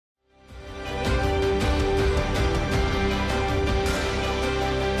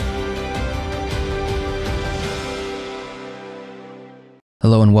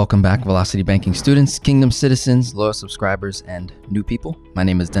Hello and welcome back, Velocity Banking students, Kingdom citizens, loyal subscribers, and new people. My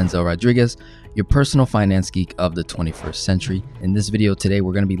name is Denzel Rodriguez, your personal finance geek of the 21st century. In this video today,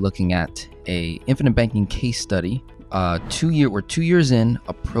 we're going to be looking at a infinite banking case study. We're 2 years in,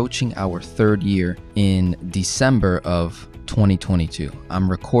 approaching our third year in December of 2022.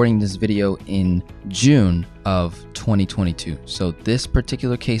 I'm recording this video in June of 2022. So this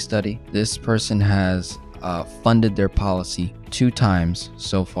particular case study, this person has funded their policy 2 times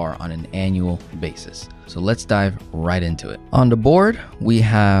so far on an annual basis. So let's dive right into it. On the board, we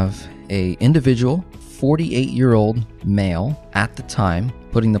have a individual, 48-year-old male at the time,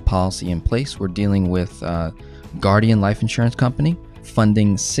 putting the policy in place. We're dealing with Guardian Life Insurance Company,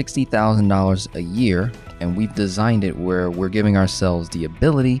 funding $60,000 a year, and we've designed it where we're giving ourselves the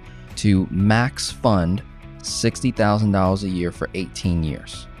ability to max fund $60,000 a year for 18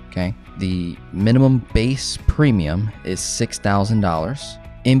 years. Okay, the minimum base premium is $6,000.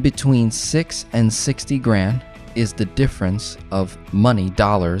 In between 6 and 60 grand is the difference of money,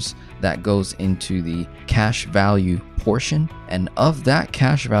 dollars, that goes into the cash value portion. And of that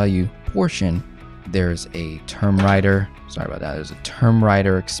cash value portion, there's a term rider. There's a term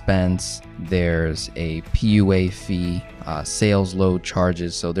rider expense. There's a PUA fee, sales load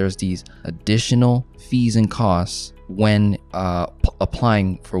charges. So there's these additional fees and costs when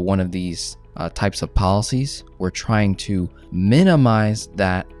applying for one of these types of policies. We're trying to minimize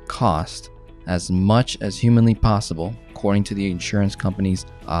that cost as much as humanly possible according to the insurance company's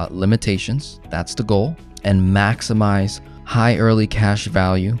limitations. That's the goal. And maximize high early cash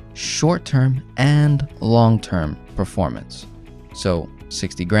value, short-term and long-term performance. So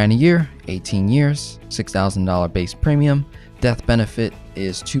 60 grand a year, 18 years, $6,000 base premium. Death benefit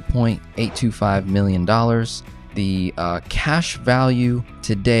is $2.825 million. The cash value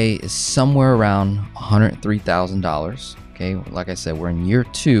today is somewhere around $103,000. Okay, like I said, we're in year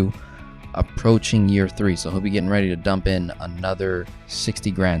 2, approaching year 3. So he'll be getting ready to dump in another 60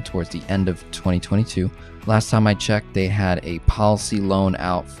 grand towards the end of 2022. Last time I checked, they had a policy loan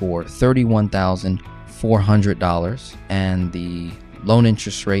out for $31,400, and the loan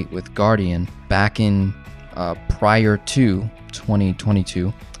interest rate with Guardian back in prior to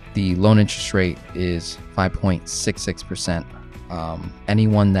 2022, the loan interest rate is 5.66%.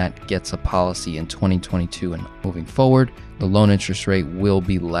 Anyone that gets a policy in 2022 and moving forward, the loan interest rate will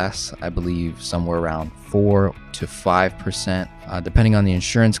be less, I believe somewhere around 4 to 5%. Depending on the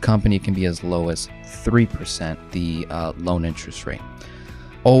insurance company, it can be as low as 3%, the loan interest rate.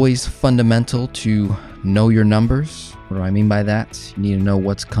 Always fundamental to know your numbers. What do I mean by that? You need to know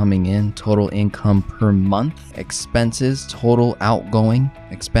what's coming in, total income per month, expenses, total outgoing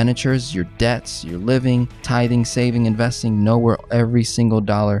expenditures, your debts, your living, tithing, saving, investing. Know where every single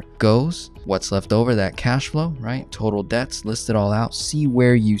dollar goes, what's left over, that cash flow, right? Total debts, list it all out. See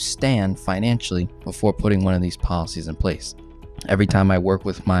where you stand financially before putting one of these policies in place. Every time I work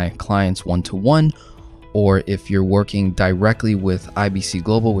with my clients one-to-one, or if you're working directly with IBC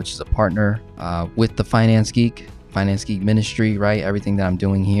Global, which is a partner with the Finance Geek Ministry, right? Everything that I'm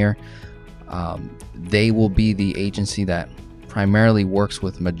doing here, they will be the agency that primarily works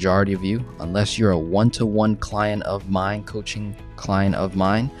with majority of you. Unless you're a one-to-one client of mine, coaching client of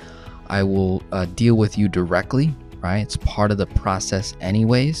mine, I will deal with you directly, right? It's part of the process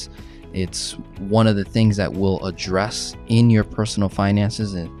anyways. It's one of the things that we'll address in your personal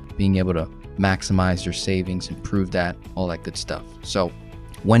finances and being able to maximize your savings, improve that, all that good stuff. So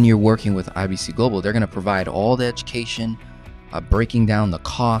when you're working with IBC Global, they're going to provide all the education, breaking down the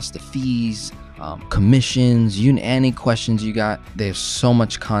cost, the fees, commissions, any questions you got. There's so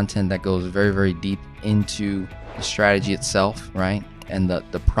much content that goes very, very deep into the strategy itself, right? And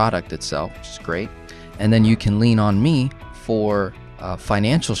the product itself, which is great. And then you can lean on me for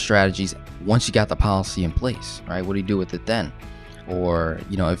financial strategies once you got the policy in place, right? What do you do with it then? Or,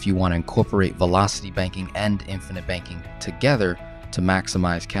 if you want to incorporate velocity banking and infinite banking together to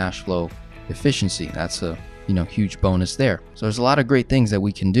maximize cash flow efficiency, that's a huge bonus there. So there's a lot of great things that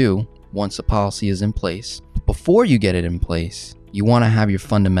we can do once a policy is in place. But before you get it in place, you want to have your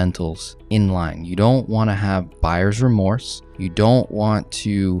fundamentals in line. You don't want to have buyer's remorse. You don't want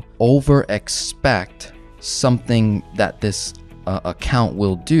to over expect something that this account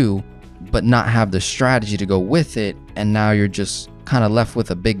will do, but not have the strategy to go with it, and now you're just kind of left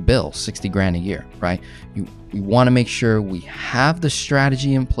with a big bill, 60 grand a year, right? We want to make sure we have the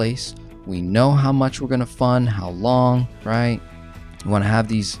strategy in place. We know how much we're going to fund, how long, right? You want to have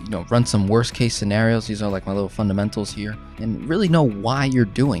these, run some worst case scenarios. These are like my little fundamentals here, and really know why you're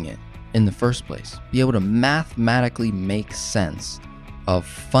doing it in the first place. Be able to mathematically make sense of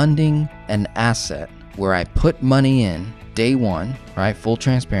funding an asset where I put money in day one, right? Full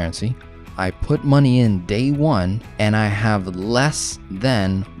transparency. I put money in day one and I have less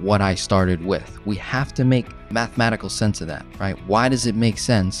than what I started with. We have to make mathematical sense of that, right? Why does it make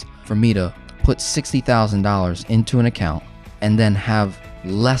sense for me to put $60,000 into an account and then have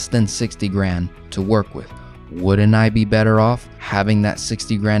less than 60 grand to work with? Wouldn't I be better off having that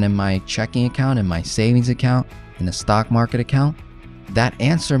 60 grand in my checking account, in my savings account, in a stock market account? That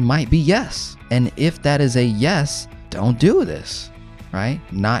answer might be yes. And if that is a yes, don't do this. Right?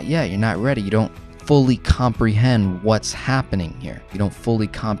 Not yet. You're not ready. You don't fully comprehend what's happening here. You don't fully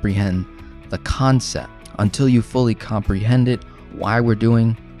comprehend the concept. Until you fully comprehend it, why we're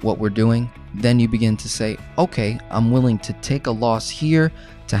doing what we're doing, then you begin to say, okay, I'm willing to take a loss here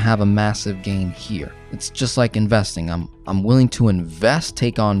to have a massive gain here. It's just like investing. I'm willing to invest,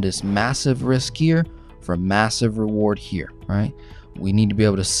 take on this massive risk here for a massive reward here, right? We need to be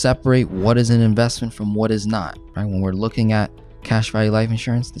able to separate what is an investment from what is not, right? When we're looking at cash value life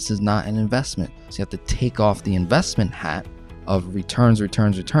insurance, this is not an investment. So you have to take off the investment hat of returns,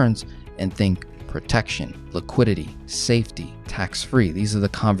 and think protection, liquidity, safety, tax-free. These are the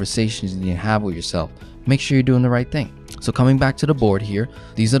conversations you need to have with yourself. Make sure you're doing the right thing. So coming back to the board here,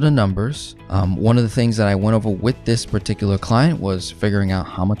 these are the numbers. One of the things that I went over with this particular client was figuring out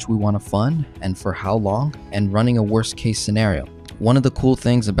how much we want to fund and for how long, and running a worst case scenario. One of the cool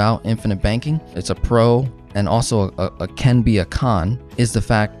things about infinite banking, it's a pro and also a can be a con, is the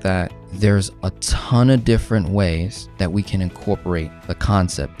fact that there's a ton of different ways that we can incorporate the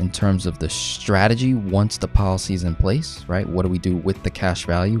concept in terms of the strategy once the policy is in place, right? What do we do with the cash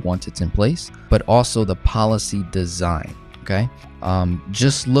value once it's in place? But also the policy design, okay?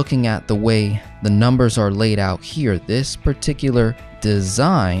 Just looking at the way the numbers are laid out here, this particular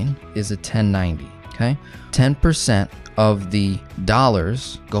design is a 1090, okay? 10% of the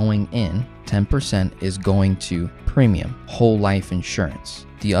dollars going in, 10% is going to premium, whole life insurance.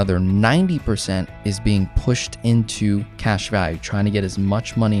 The other 90% is being pushed into cash value, trying to get as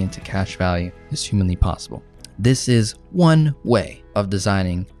much money into cash value as humanly possible. This is one way of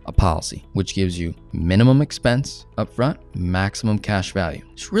designing a policy, which gives you minimum expense upfront, maximum cash value.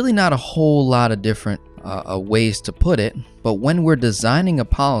 It's really not a whole lot of different ways to put it, but when we're designing a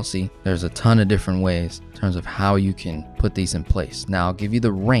policy, there's a ton of different ways in terms of how you can put these in place. Now, I'll give you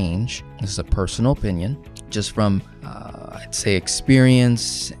the range. This is a personal opinion, just from I'd say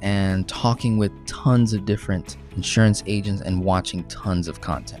experience and talking with tons of different insurance agents and watching tons of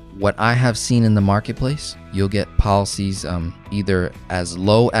content. What I have seen in the marketplace, you'll get policies either as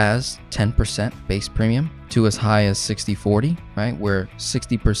low as 10% base premium to as high as 60-40, right? Where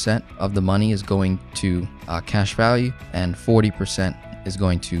 60% of the money is going to cash value and 40% is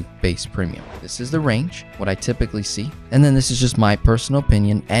going to base premium. This is the range, what I typically see. And then this is just my personal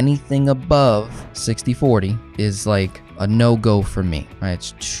opinion. Anything above 60-40 is like a no-go for me, right?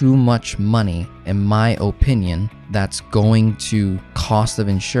 It's too much money, in my opinion, that's going to cost of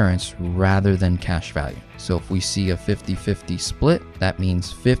insurance rather than cash value. So if we see a 50-50 split, that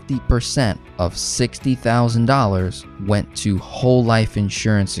means 50% of $60,000 went to whole life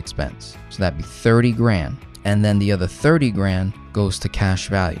insurance expense. So that'd be 30 grand. And then the other 30 grand goes to cash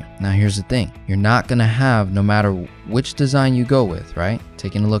value. Now here's the thing, you're not gonna have, no matter which design you go with, right?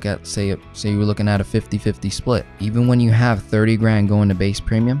 Taking a look at, say you're looking at a 50-50 split. Even when you have 30 grand going to base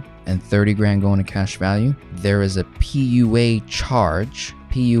premium and 30 grand going to cash value, there is a PUA charge,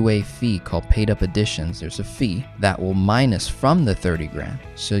 PUA fee called paid up additions. There's a fee that will minus from the 30 grand.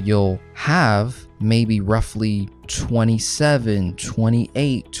 So you'll have maybe roughly 27,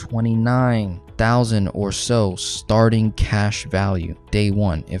 28, 29,000 or so starting cash value day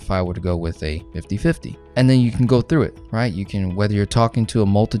one if I were to go with a 50-50. And then you can go through it, right? You can, whether you're talking to a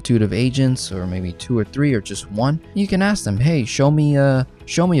multitude of agents or maybe 2 or 3 or just one, you can ask them, hey, show me a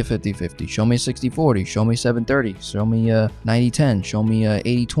 50-50, show me a 60-40, show me 7-30, show me a 90-10, show me a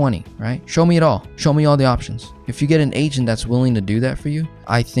 80-20, right? Show me it all. Show me all the options. If you get an agent that's willing to do that for you,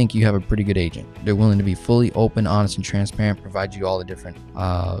 I think you have a pretty good agent. They're willing to be fully open, honest, and transparent, provide you all the different,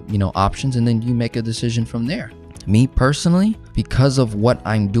 options, and then you make a decision from there. Me personally, because of what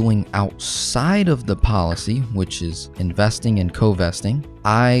I'm doing outside of the policy, which is investing and co-vesting,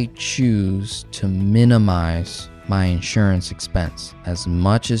 I choose to minimize my insurance expense as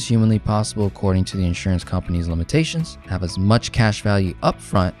much as humanly possible according to the insurance company's limitations, have as much cash value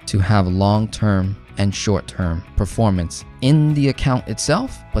upfront to have long-term and short-term performance in the account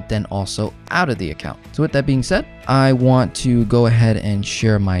itself, but then also out of the account. So with that being said, I want to go ahead and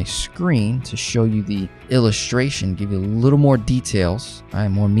share my screen to show you the illustration, give you a little more details, right,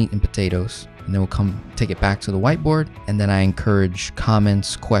 more meat and potatoes, and then we'll come take it back to the whiteboard. And then I encourage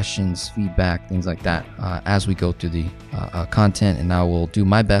comments, questions, feedback, things like that as we go through the content, and I will do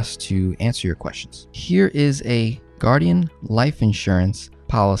my best to answer your questions. Here is a Guardian life insurance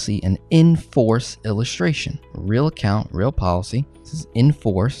policy, an in-force illustration. Real account, real policy. This is in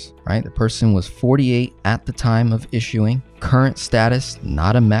force, right? The person was 48 at the time of issuing. Current status,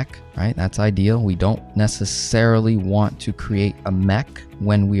 not a mech, right? That's ideal. We don't necessarily want to create a mech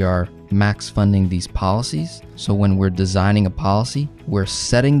when we are max funding these policies. So when we're designing a policy, we're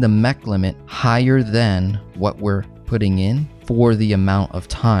setting the mech limit higher than what we're putting in for the amount of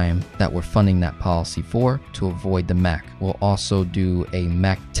time that we're funding that policy for to avoid the mech. We'll also do a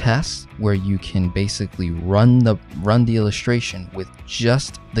mech test where you can basically run the illustration with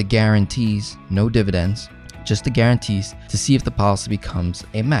just the guarantees, no dividends, just the guarantees, to see if the policy becomes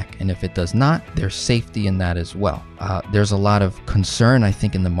a mech. And if it does not, there's safety in that as well. There's a lot of concern, I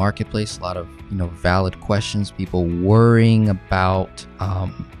think, in the marketplace, a lot of valid questions, people worrying about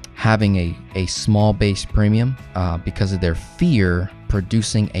having a small base premium because of their fear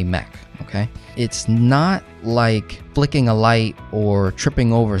producing a mech. Okay, it's not like flicking a light or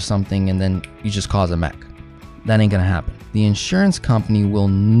tripping over something and then you just cause a mech. That ain't gonna happen. The insurance company will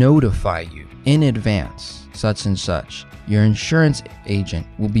notify you in advance, such and such. Your insurance agent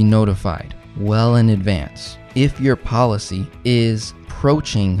will be notified well in advance if your policy is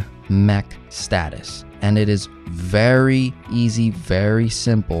approaching mech status. And it is very easy, very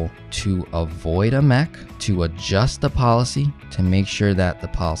simple to avoid a mech, to adjust the policy to make sure that the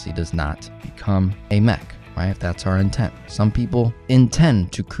policy does not become a mech, right? If that's our intent. Some people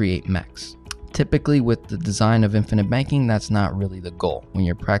intend to create mechs. Typically with the design of infinite banking, that's not really the goal. When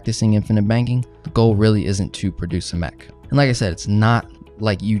you're practicing infinite banking, the goal really isn't to produce a mech. And like I said, it's not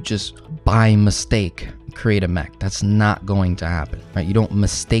like you just by mistake create a mech. That's not going to happen, right? You don't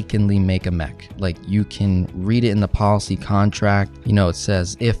mistakenly make a mech. Like, you can read it in the policy contract. It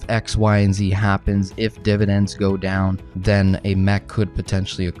says if X, Y, and Z happens, if dividends go down, then a mech could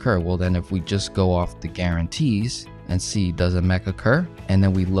potentially occur. Well, then if we just go off the guarantees and see, does a mech occur? And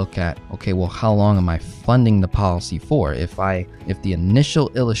then we look at, okay, well, how long am I funding the policy for? If the initial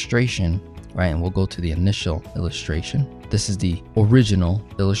illustration, right, and we'll go to the initial illustration. This is the original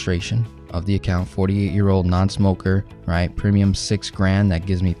illustration of the account, 48-year-old non-smoker, right? Premium $6,000. That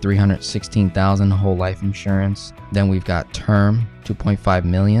gives me $316,000 whole life insurance. Then we've got term, $2.5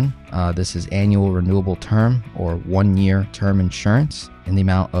 million. This is annual renewable term or 1-year term insurance in the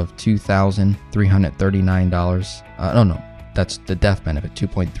amount of $2,339. No, that's the death benefit,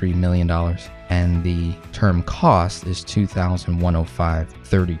 $2.3 million. And the term cost is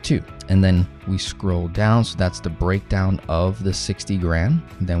 $2,105.32. And then we scroll down, so that's the breakdown of the $60,000.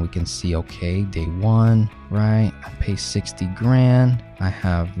 And then we can see, okay, day one, right? I pay $60,000. I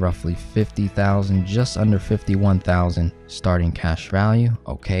have roughly $50,000, just under $51,000 starting cash value.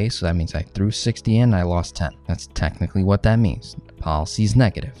 Okay, so that means I threw 60 in, I lost 10. That's technically what that means. Policy is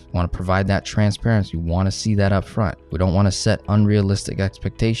negative. We want to provide that transparency. We want to see that up front. We don't want to set unrealistic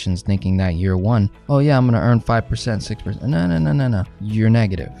expectations thinking that year one, oh yeah, I'm going to earn 5%, 6%. No. You're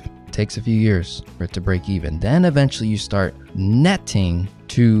negative. It takes a few years for it to break even. Then eventually you start netting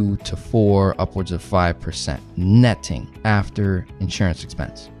 2 to 4, upwards of 5% netting after insurance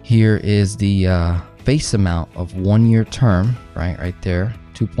expense. Here is the face amount of 1-year term, right there.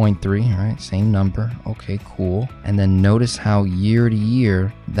 2.3, right? Same number. Okay, cool. And then notice how year to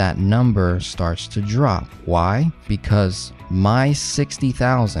year that number starts to drop. Why? Because my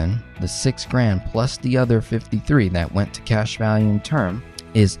 60,000, the $6,000 plus the other 53 that went to cash value and term,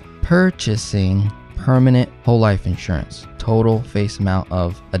 is purchasing permanent whole life insurance. Total face amount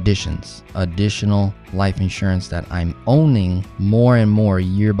of additional life insurance that I'm owning more and more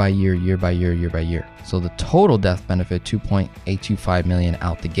year by year. So the total death benefit, $2.825 million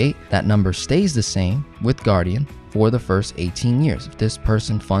out the gate. That number stays the same with Guardian for the first 18 years. If this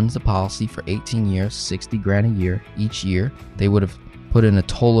person funds the policy for 18 years, $60,000 a year each year, they would have put in a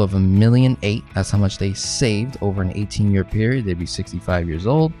total of $1.8 million. That's how much they saved over an 18-year period. They'd be 65 years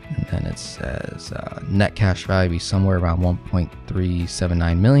old. And then it says net cash value be somewhere around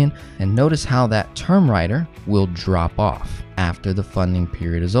 $1.379 million. And notice how that term rider will drop off after the funding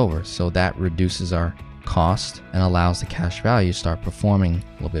period is over. So that reduces our cost and allows the cash value to start performing a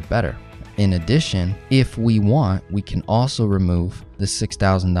little bit better. In addition, if we want, we can also remove the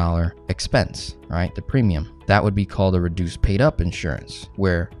 $6,000 expense, right? The premium. That would be called a reduced paid up insurance,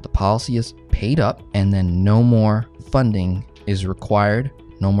 where the policy is paid up and then no more funding is required.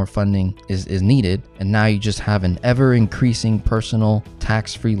 No more funding is needed. And now you just have an ever increasing personal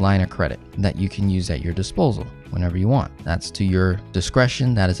tax-free line of credit that you can use at your disposal whenever you want. That's to your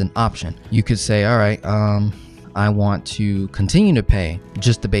discretion. That is an option. You could say, all right, I want to continue to pay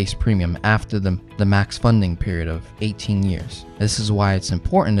just the base premium after the max funding period of 18 years. This is why it's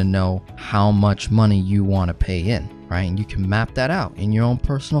important to know how much money you want to pay in, right? And you can map that out in your own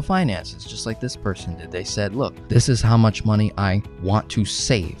personal finances, just like this person did. They said, look, this is how much money I want to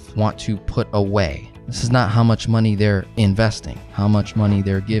save, want to put away. This is not how much money they're investing, how much money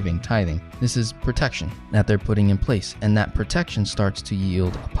they're giving, tithing. This is protection that they're putting in place. And that protection starts to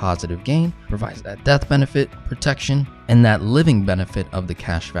yield a positive gain, provides that death benefit, protection, and that living benefit of the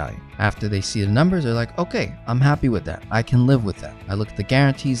cash value. After they see the numbers, they're like, okay, I'm happy with that. I can live with that. I look at the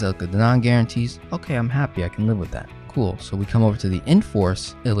guarantees, I look at the non-guarantees. Okay, I'm happy. I can live with that. Cool. So we come over to the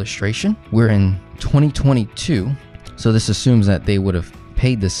in-force illustration. We're in 2022. So this assumes that they would have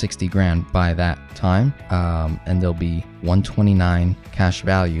paid the 60 grand by that time, and there'll be 129 cash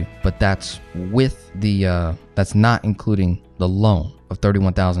value, but that's with the that's not including the loan of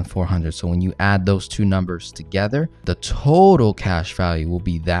 31,400. So when you add those two numbers together, the total cash value will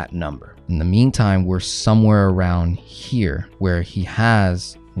be that number. In the meantime, we're somewhere around here where he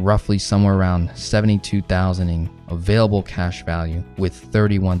has roughly somewhere around 72,000 in available cash value with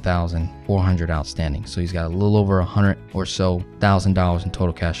 31,400 outstanding. So he's got a little over 100 or so $1,000 in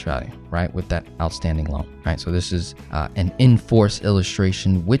total cash value, right, with that outstanding loan, right? So this is an in-force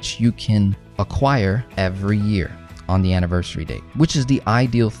illustration which you can acquire every year on the anniversary date, which is the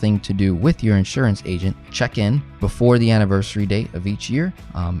ideal thing to do with your insurance agent. Check in before the anniversary date of each year.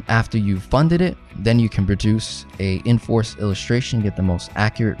 After you've funded it, then you can produce a in-force illustration, get the most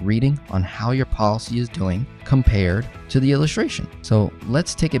accurate reading on how your policy is doing compared to the illustration. So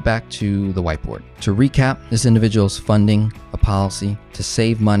let's take it back to the whiteboard. To recap, this individual is funding a policy to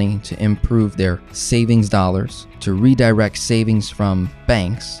save money, to improve their savings dollars, to redirect savings from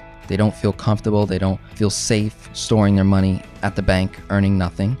banks. They don't feel comfortable, they don't feel safe storing their money at the bank, earning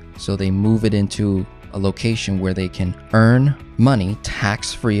nothing. So they move it into a location where they can earn money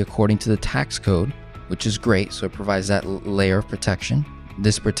tax-free according to the tax code, which is great. So it provides that layer of protection.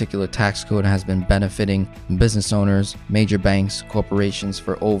 This particular tax code has been benefiting business owners, major banks, corporations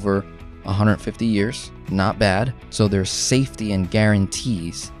for over 150 years. Not bad. So there's safety and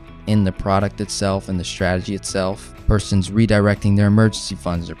guarantees in the product itself and the strategy itself. Person's redirecting their emergency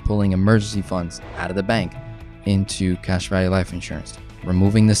funds. They're pulling emergency funds out of the bank into cash value life insurance,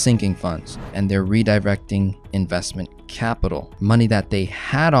 removing the sinking funds, and they're redirecting investment capital, money that they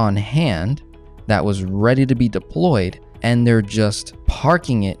had on hand that was ready to be deployed, and they're just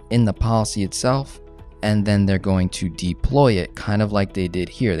parking it in the policy itself, and then they're going to deploy it, kind of like they did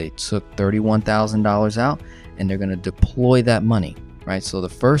here. They took $31,000 out and they're going to deploy that money, right? So the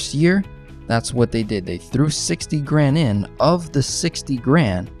first year, that's what they did. They threw 60 grand in. Of the 60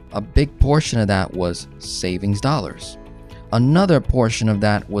 grand, a big portion of that was savings dollars. Another portion of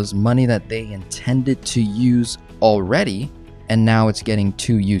that was money that they intended to use already, and now it's getting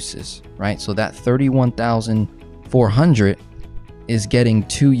two uses, right? So that 31,400 is getting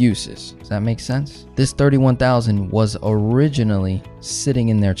two uses. Does that make sense? This 31,000 was originally sitting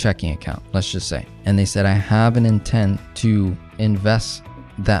in their checking account, let's just say. And they said, I have an intent to invest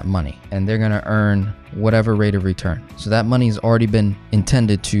that money, and they're going to earn whatever rate of return. So that money's already been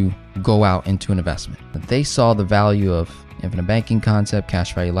intended to go out into an investment. But they saw the value of infinite banking concept,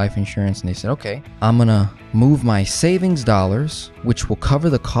 cash value life insurance, and they said, okay, I'm going to move my savings dollars, which will cover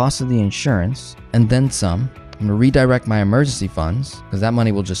the cost of the insurance and then some. I'm going to redirect my emergency funds because that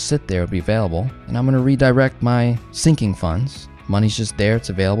money will just sit there, it'll be available. And I'm going to redirect my sinking funds. Money's just there, it's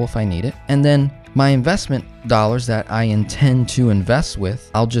available if I need it. And then my investment dollars that I intend to invest with,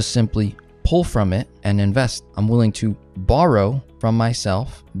 I'll just simply pull from it and invest. I'm willing to borrow from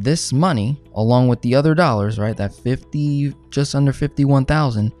myself this money along with the other dollars, right? That 50, just under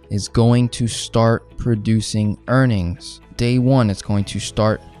 51,000 is going to start producing earnings. Day one, it's going to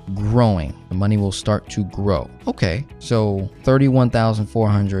start growing. The money will start to grow. Okay, so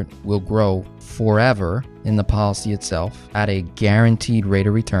 31,400 will grow forever in the policy itself at a guaranteed rate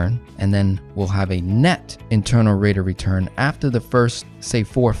of return, and then we'll have a net internal rate of return after the first, say,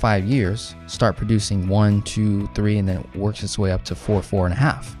 4 or 5 years, start producing 1, 2, 3, and then it works its way up to 4,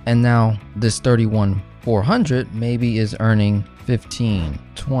 4.5. And now this 31,400 maybe is earning 15,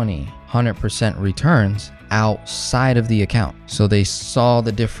 20, 100% returns outside of the account. So they saw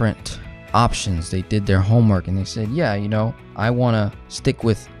the different options, they did their homework, and they said, yeah, you know, I want to stick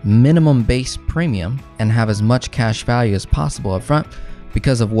with minimum base premium and have as much cash value as possible up front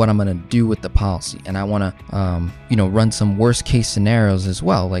because of what I'm going to do with the policy. And I want to, you know, run some worst case scenarios as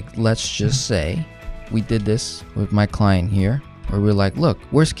well. Like, let's just say we did this with my client here, where we're like, look,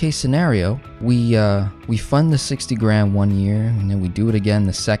 worst case scenario, we fund the 60 grand 1 year, and then we do it again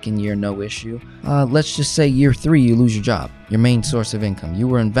the second year, no issue. Let's just say year 3, you lose your job, your main source of income. You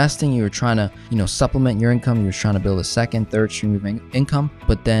were investing, you were trying to, you know, supplement your income. You were trying to build a second, third stream of income,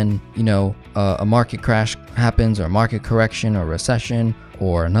 but then, you know, a market crash happens, or a market correction, or recession,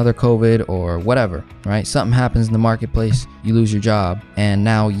 or another COVID, or whatever, right? Something happens in the marketplace, you lose your job, and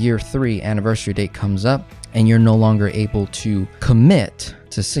now year 3 anniversary date comes up, and you're no longer able to commit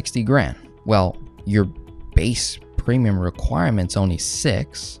to 60 grand. Well, your base premium requirement's only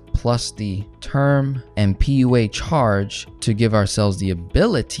 6, plus the term and PUA charge to give ourselves the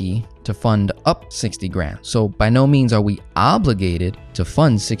ability to fund up 60 grand. So by no means are we obligated to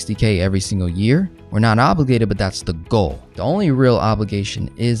fund 60K every single year. We're not obligated, but that's the goal. The only real obligation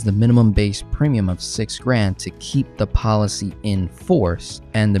is the minimum base premium of 6 grand to keep the policy in force.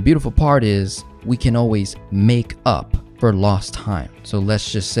 And the beautiful part is we can always make up for lost time. So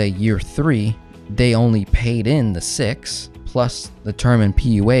let's just say year 3, they only paid in the 6 plus the term and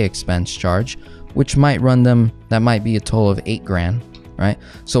PUA expense charge, which might run them, that might be a total of 8 grand, right?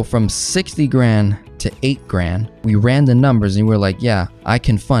 So from 60 grand to 8 grand, we ran the numbers and we're like, yeah, I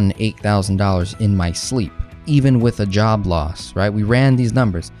can fund $8,000 in my sleep, even with a job loss, right? We ran these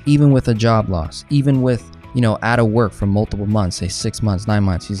numbers, even with a job loss, even with, you know, out of work for multiple months, say 6 months, 9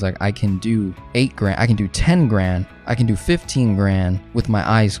 months. He's like, I can do 8 grand, I can do 10 grand, I can do 15 grand with my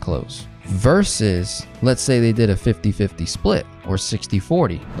eyes closed. Versus, let's say they did a 50-50 split or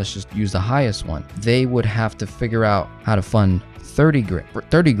 60-40. Let's just use the highest one. They would have to figure out how to fund 30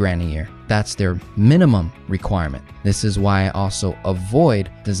 grand a year. That's their minimum requirement. This is why I also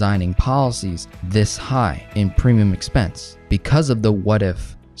avoid designing policies this high in premium expense, because of the what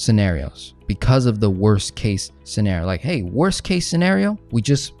if scenarios, because of the worst case scenario. Like, hey, worst case scenario, we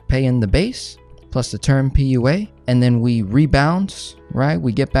just pay in the base plus the term PUA, and then we rebound, right?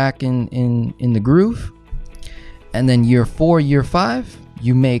 We get back in the groove. And then year 4, year 5,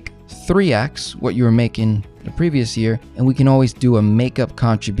 you make 3x what you were making the previous year, and we can always do a makeup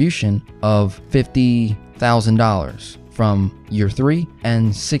contribution of $50,000 from year 3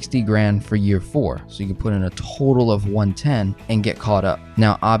 and 60 grand for year 4. So you can put in a total of 110 and get caught up.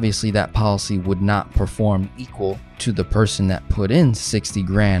 Now, obviously that policy would not perform equal to the person that put in 60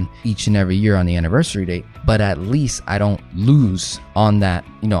 grand each and every year on the anniversary date, but at least I don't lose on that,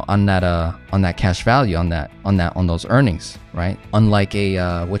 you know, on that cash value, on those earnings, right? Unlike a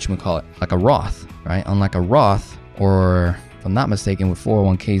whatchamacallit, like a Roth, right? Unlike a Roth, or if I'm not mistaken, with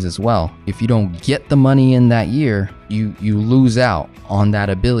 401ks as well, if you don't get the money in that year, you lose out on that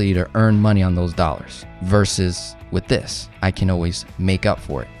ability to earn money on those dollars. Versus with this, I can always make up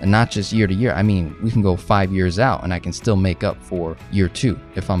for it. And not just year to year. I mean, we can go 5 years out and I can still make up for year 2.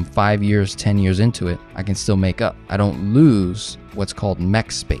 If I'm 5 years, 10 years into it, I can still make up. I don't lose what's called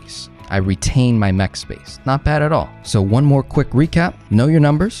mech space. I retain my mech space. Not bad at all. So one more quick recap. Know your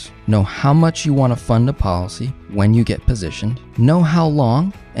numbers. Know how much you want to fund a policy when you get positioned. Know how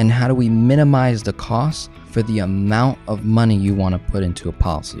long, and how do we minimize the cost for the amount of money you want to put into a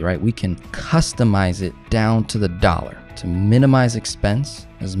policy, right? We can customize it down to the dollar to minimize expense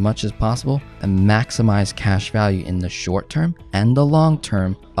as much as possible and maximize cash value in the short term and the long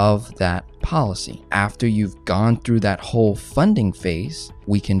term of that policy. After you've gone through that whole funding phase,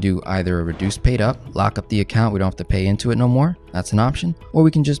 we can do either a reduced paid up, lock up the account, we don't have to pay into it no more. That's an option. Or we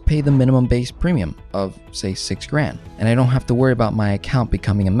can just pay the minimum base premium of, say, 6 grand. And I don't have to worry about my account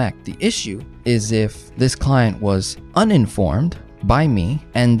becoming a mech. The issue is if this client was uninformed by me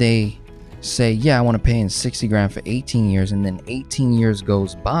and they say, yeah, I want to pay in 60 grand for 18 years, and then 18 years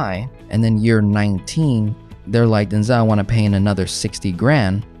goes by, and then year 19, they're like, Denzel, I want to pay in another 60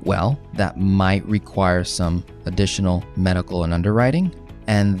 grand. Well, that might require some additional medical and underwriting,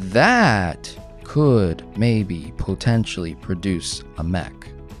 and that could maybe potentially produce a mech.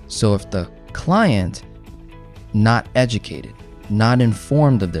 So if the client, not educated, not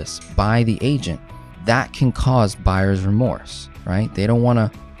informed of this by the agent, that can cause buyer's remorse, right? They don't want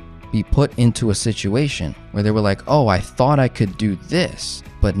to be put into a situation where they were like, oh, I thought I could do this,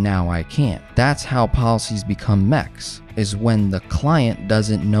 but now I can't. That's how policies become mechs, is when the client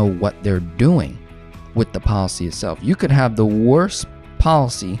doesn't know what they're doing with the policy itself. You could have the worst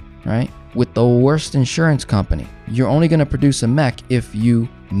policy, right, with the worst insurance company. You're only going to produce a mech if you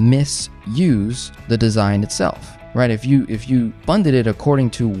misuse the design itself. right? If you funded it according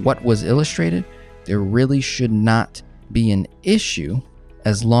to what was illustrated, there really should not be an issue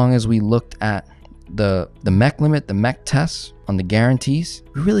as long as we looked at the MEC limit, the MEC tests on the guarantees.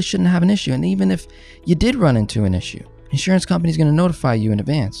 We really shouldn't have an issue. And even if you did run into an issue, insurance company is going to notify you in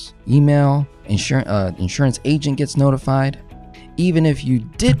advance. Email, insurance agent gets notified. Even if you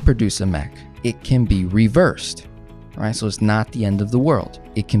did produce a MEC, it can be reversed, right? So it's not the end of the world.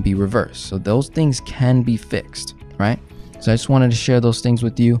 It can be reversed. So those things can be fixed, right? So I just wanted to share those things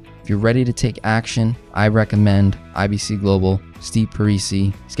with you. If you're ready to take action, I recommend IBC Global, Steve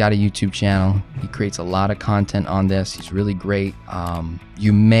Parisi. He's got a YouTube channel. He creates a lot of content on this. He's really great.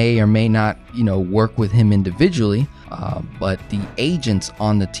 You may or may not, work with him individually, but the agents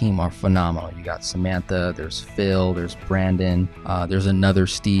on the team are phenomenal. You got Samantha, there's Phil, there's Brandon, there's another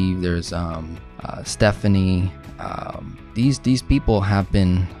Steve, there's Stephanie. These people have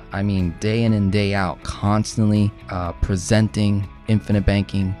been, day in and day out, constantly presenting infinite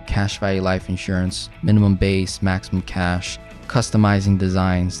banking, cash value life insurance, minimum base, maximum cash, customizing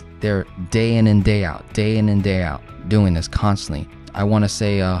designs. They're day in and day out doing this constantly. I want to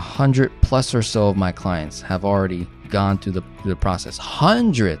say 100+ or so of my clients have already gone through the process.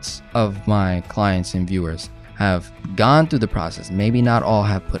 Hundreds of my clients and viewers have gone through the process. Maybe not all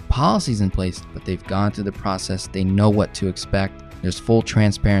have put policies in place, but they've gone through the process. They know what to expect. There's full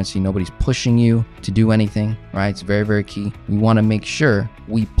transparency. Nobody's pushing you to do anything, right? It's very, very key. We want to make sure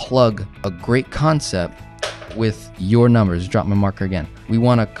we plug a great concept with your numbers. Drop my marker again. We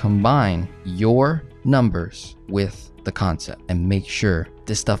want to combine your numbers with the concept and make sure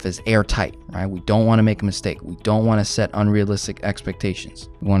this stuff is airtight, right? We don't want to make a mistake. We don't want to set unrealistic expectations.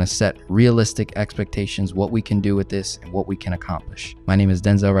 We want to set realistic expectations, what we can do with this and what we can accomplish. My name is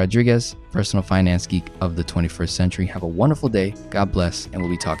Denzel Rodriguez, personal finance geek of the 21st century. Have a wonderful day. God bless, and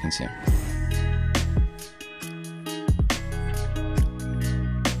we'll be talking soon.